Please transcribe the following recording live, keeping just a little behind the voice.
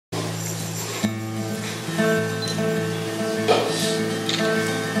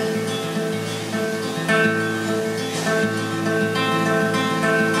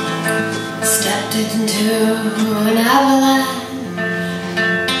into an avalanche,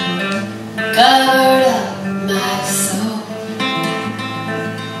 covered up my soul.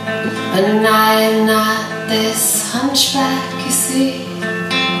 But I am not this hunchback, you see.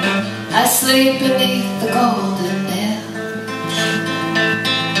 I sleep beneath the golden hill.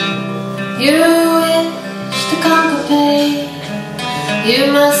 You wish to conquer pain, you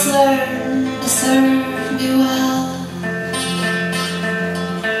must learn to serve me well.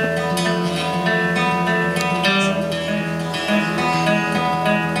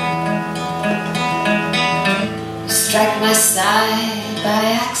 Strike my side by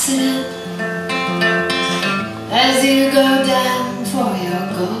accident as you go down for your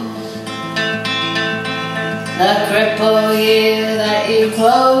goal. The cripple here that you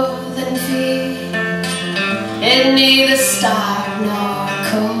clothe and feed, it neither starve nor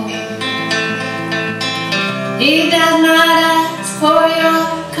cold. He does not ask for your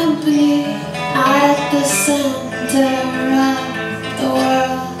company, not at the center of the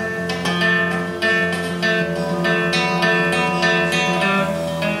world.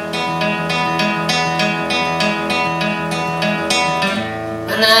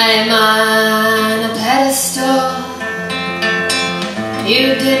 I'm on a pedestal,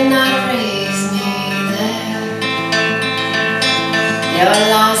 you did not raise me there. Your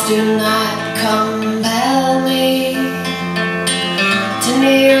laws do not compel me to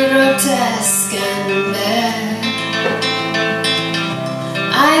kneel grotesque and bare.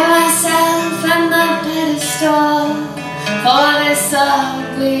 I myself am the pedestal for this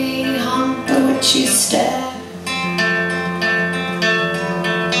ugly hump at which you stare.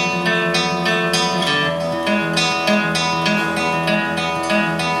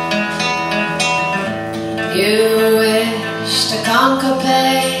 You wish to conquer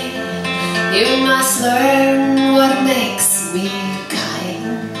pain, you must learn what makes me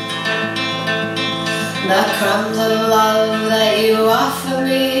kind. The crumbs of love that you offer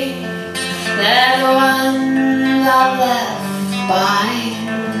me, they're the ones I've left behind.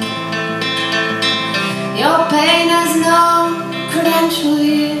 Your pain has no credential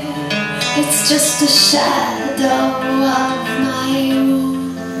here, it's just a shadow of my wound.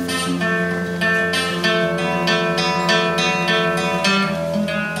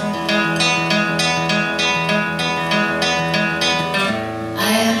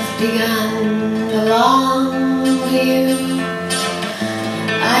 Begun to long for you,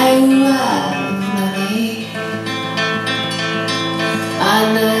 I love money. I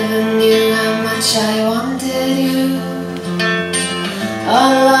never knew how much I wanted you, a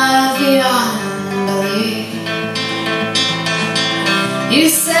love beyond belief. You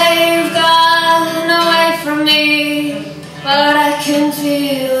say you've gone away from me, but I can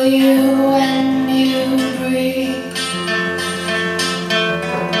feel you when you breathe.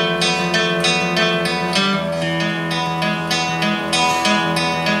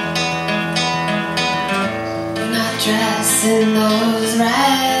 Dress in those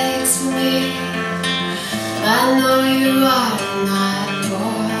rags for me, I know you are not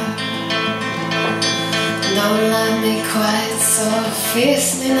poor. Don't love me quite so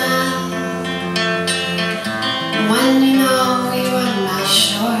fiercely now, when you